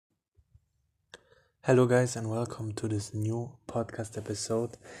Hello, guys, and welcome to this new podcast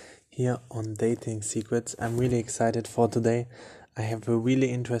episode here on Dating Secrets. I'm really excited for today. I have a really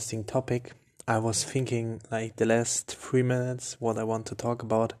interesting topic. I was thinking like the last 3 minutes what I want to talk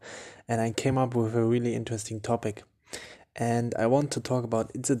about, and I came up with a really interesting topic. And I want to talk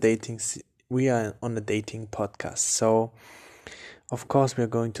about we are on a dating podcast. So, of course, we are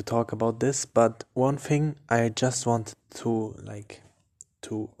going to talk about this, but one thing I just wanted to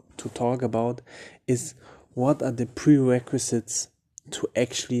to talk about is what are the prerequisites to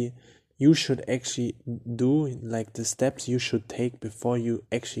you should actually do, like the steps you should take before you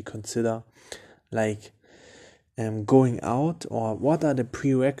actually consider going out, or what are the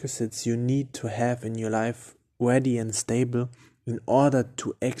prerequisites you need to have in your life ready and stable in order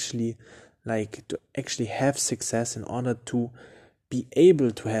to actually have success, in order to be able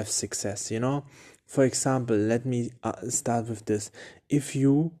to have success. For example, let me start with this. If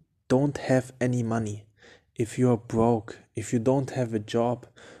you don't have any money, if you're broke, if you don't have a job,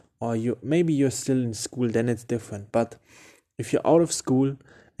 or maybe you're still in school, then it's different. But if you're out of school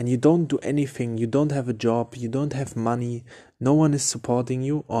and you don't do anything, you don't have a job, you don't have money, no one is supporting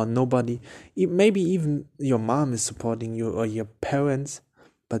you, or nobody, maybe even your mom is supporting you or your parents,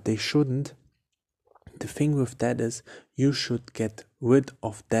 but they shouldn't. The thing with that is you should get rid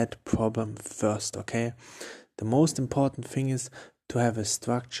of that problem first, okay? The most important thing is to have a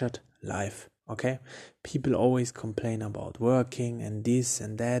structured life, okay? People always complain about working and this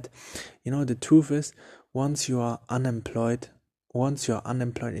and that. The truth is, once you are unemployed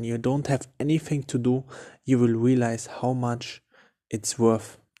and you don't have anything to do, you will realize how much it's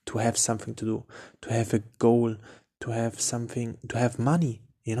worth to have something to do, to have a goal, to have something, to have money.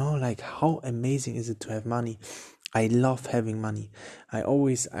 How amazing is it to have money? I love having money. I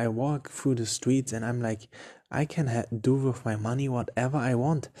walk through the streets and I'm like, I can do with my money whatever I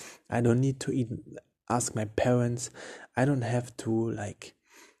want. I don't need to even ask my parents. I don't have to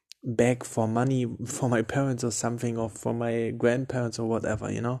beg for money for my parents or something, or for my grandparents or whatever.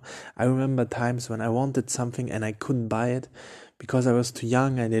 I remember times when I wanted something and I couldn't buy it because I was too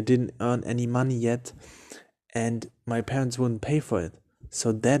young and I didn't earn any money yet, and my parents wouldn't pay for it.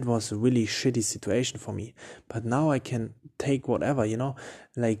 So that was a really shitty situation for me. But now I can take whatever,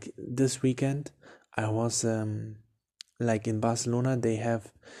 like this weekend I was in Barcelona. They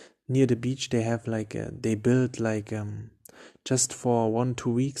have near the beach, they have they built just for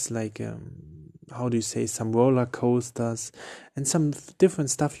 1-2 weeks, how do you say, some roller coasters and some different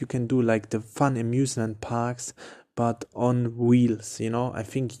stuff you can do, like the fun amusement parks, but on wheels. I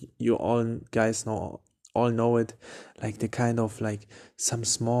think you all guys all know it, like the kind of some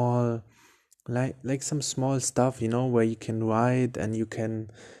small some small stuff, where you can ride and you can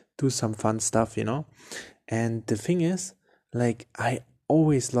do some fun stuff. And the thing is, I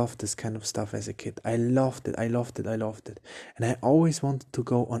always loved this kind of stuff as a kid. I loved it. And I always wanted to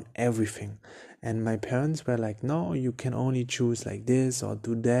go on everything. And my parents were like, no, you can only choose like this or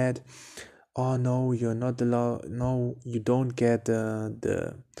do that. Oh no, you're not allowed. No, you don't get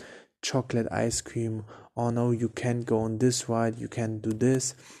the chocolate ice cream. Oh no, you can't go on this ride, you can't do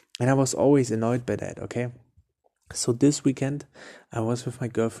this. And I was always annoyed by that, okay? So this weekend I was with my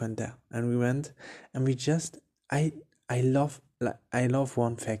girlfriend there, and we went and I love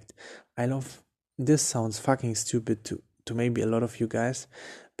one fact. This sounds fucking stupid to maybe a lot of you guys,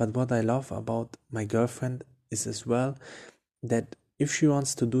 but what I love about my girlfriend is as well that if she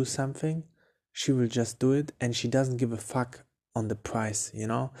wants to do something, she will just do it, and she doesn't give a fuck on the price,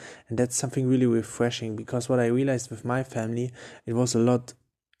 and that's something really refreshing. Because what I realized with my family, it was a lot,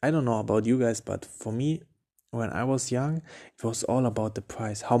 I don't know about you guys, but for me, when I was young, it was all about the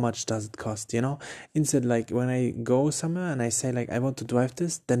price. How much does it cost, instead, when I go somewhere and I say I want to drive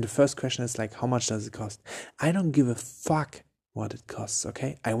this, then the first question is how much does it cost? I don't give a fuck what it costs,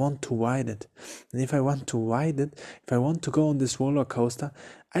 okay? I want to ride it. And if I want to ride it, if I want to go on this roller coaster,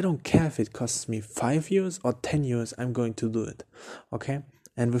 I don't care if it costs me 5 years or 10 years, I'm going to do it, okay?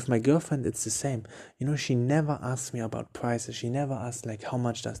 And with my girlfriend, it's the same. She never asks me about prices. She never asks how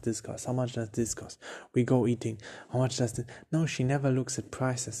much does this cost? How much does this cost? We go eating. How much does this? No, she never looks at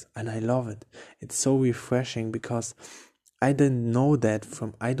prices, and I love it. It's so refreshing because I don't know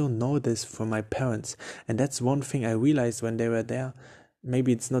this from my parents. And that's one thing I realized when they were there.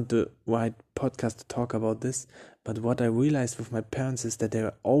 Maybe it's not the right podcast to talk about this, but what I realized with my parents is that they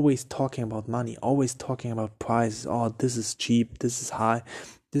were always talking about money, always talking about prices. Oh, this is cheap, this is high,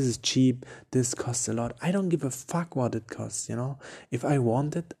 this is cheap, this costs a lot. I don't give a fuck what it costs, If I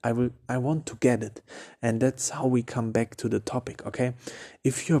want it, I want to get it. And that's how we come back to the topic, okay?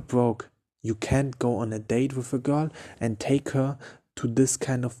 If you're broke, you can't go on a date with a girl and take her to this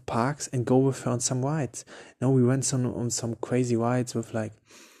kind of parks and go with her on some rides. We went on some crazy rides with like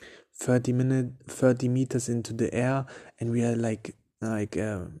 30 meters into the air, and we are like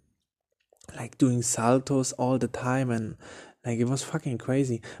doing saltos all the time, and like it was fucking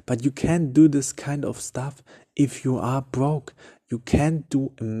crazy. But you can't do this kind of stuff if you are broke. You can't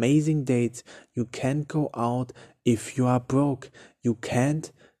do amazing dates. You can't go out if you are broke. You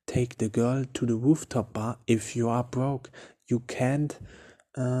can't take the girl to the rooftop bar if you are broke. You can't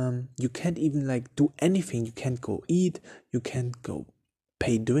even like do anything. You can't go eat. You can't go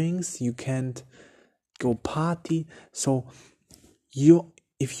pay drinks. You can't go party. So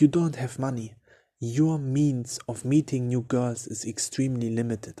if you don't have money, your means of meeting new girls is extremely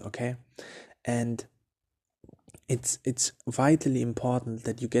limited, okay? And it's vitally important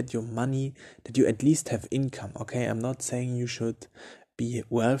that you get your money, that you at least have income, okay? I'm not saying you should be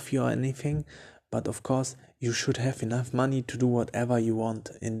wealthy or anything, but of course you should have enough money to do whatever you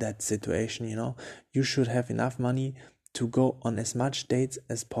want in that situation, You should have enough money to go on as much dates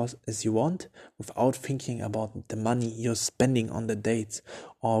as you want without thinking about the money you're spending on the dates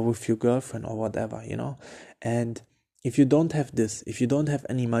or with your girlfriend or whatever, And if you don't have this, if you don't have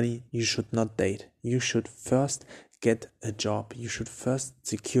any money, you should not date. You should first get a job. You should first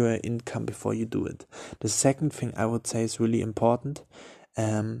secure income before you do it. The second thing I would say is really important,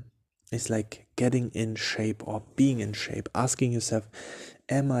 is like getting in shape or being in shape. Asking yourself,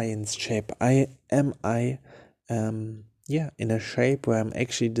 am I in shape? In a shape where I'm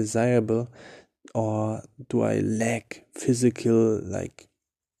actually desirable, or do I lack physical, like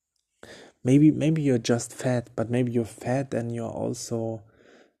maybe you're just fat, but maybe you're fat and you're also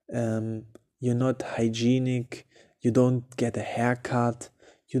you're not hygienic, you don't get a haircut,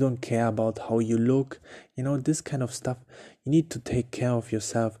 you don't care about how you look, this kind of stuff. You need to take care of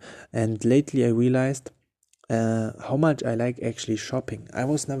yourself. And lately I realized how much I like actually shopping. I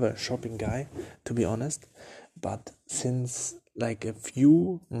was never a shopping guy, to be honest, but since like a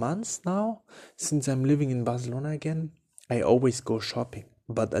few months now, since I'm living in Barcelona again, I always go shopping,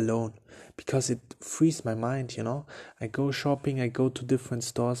 but alone, because it frees my mind, I go shopping, I go to different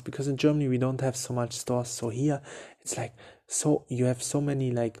stores, because in Germany we don't have so much stores. So here it's like, so you have so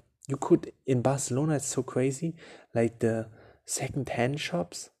many, like you could, in Barcelona it's so crazy, like the second-hand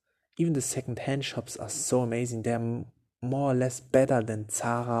shops, even the second-hand shops are so amazing. They're more or less better than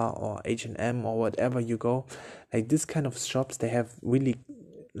Zara or H&M or whatever you go. Like this kind of shops, they have really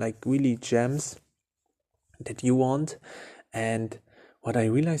gems that you want. And what I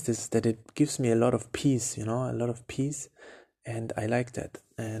realized is that it gives me a lot of peace, a lot of peace, and I like that.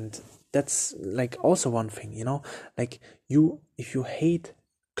 And that's like also one thing, like if you hate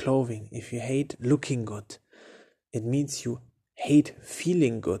clothing, if you hate looking good, it means you hate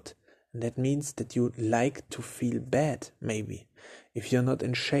feeling good. And that means that you like to feel bad, maybe. If you're not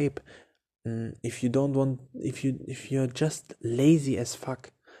in shape, if you're just lazy as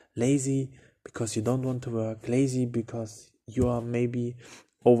fuck, lazy because you don't want to work, lazy because you are maybe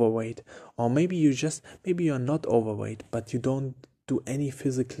overweight, or maybe you're not overweight, but you don't do any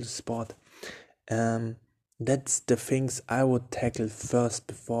physical sport. That's the things I would tackle first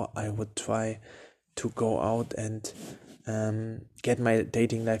before I would try to go out and get my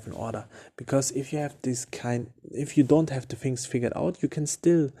dating life in order. Because if you don't have the things figured out, you can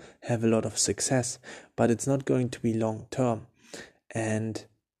still have a lot of success, but it's not going to be long term. And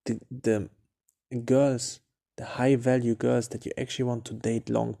the girls, the high value girls that you actually want to date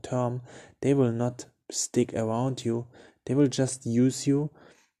long term, they will not stick around you. They will just use you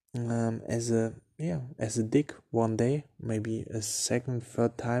as a dick one day, maybe a second,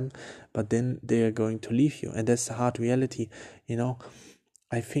 third time, but then they are going to leave you, and that's the hard reality.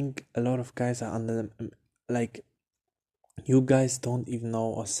 I think a lot of guys are under, like, you guys don't even know,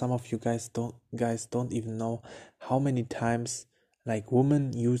 or some of you guys don't even know how many times like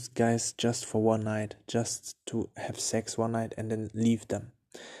women use guys just for one night, just to have sex one night and then leave them.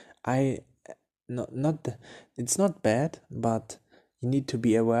 It's not bad, but you need to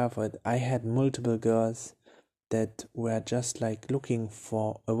be aware of it. I had multiple girls that were just like looking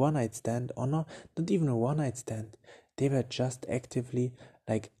for a one night stand, or not even a one night stand. They were just actively,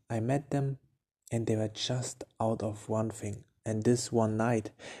 like, I met them and they were just out of one thing, and this one night,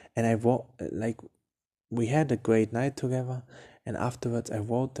 and we had a great night together, and afterwards I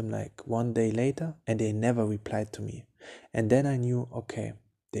wrote them like one day later and they never replied to me. And then I knew, okay,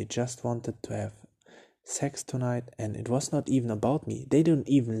 they just wanted to have sex tonight, and it was not even about me. They didn't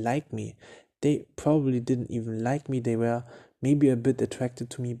even like me. They probably didn't even like me. They were maybe a bit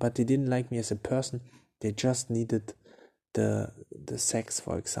attracted to me, but they didn't like me as a person. They just needed the sex,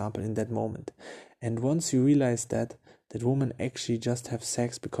 for example, in that moment. And once you realize that, that women actually just have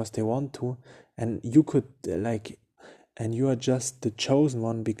sex because they want to, and you could and you are just the chosen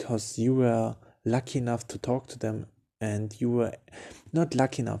one because you were lucky enough to talk to them, and you were not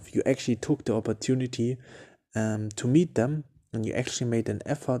lucky enough, you actually took the opportunity to meet them, and you actually made an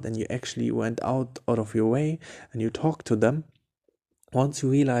effort, and you actually went out of your way and you talked to them. Once you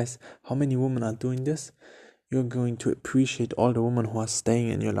realize how many women are doing this, you're going to appreciate all the women who are staying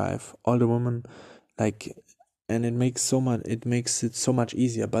in your life, all the women, and it makes it so much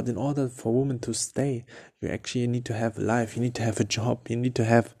easier. But in order for women to stay, you actually need to have a life, you need to have a job, you need to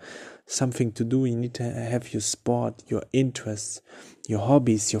have something to do, you need to have your sport, your interests, your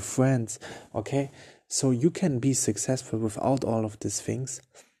hobbies, your friends, okay? So you can be successful without all of these things,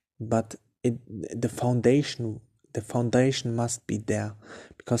 but the foundation must be there,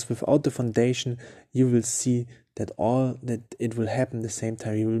 because without the foundation, you will see that it will happen the same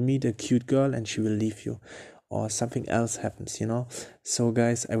time. You will meet a cute girl and she will leave you, or something else happens, So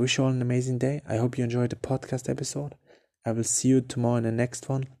guys, I wish you all an amazing day. I hope you enjoyed the podcast episode. I will see you tomorrow in the next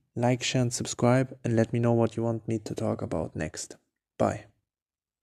one. Like, share and subscribe, and let me know what you want me to talk about next. Bye.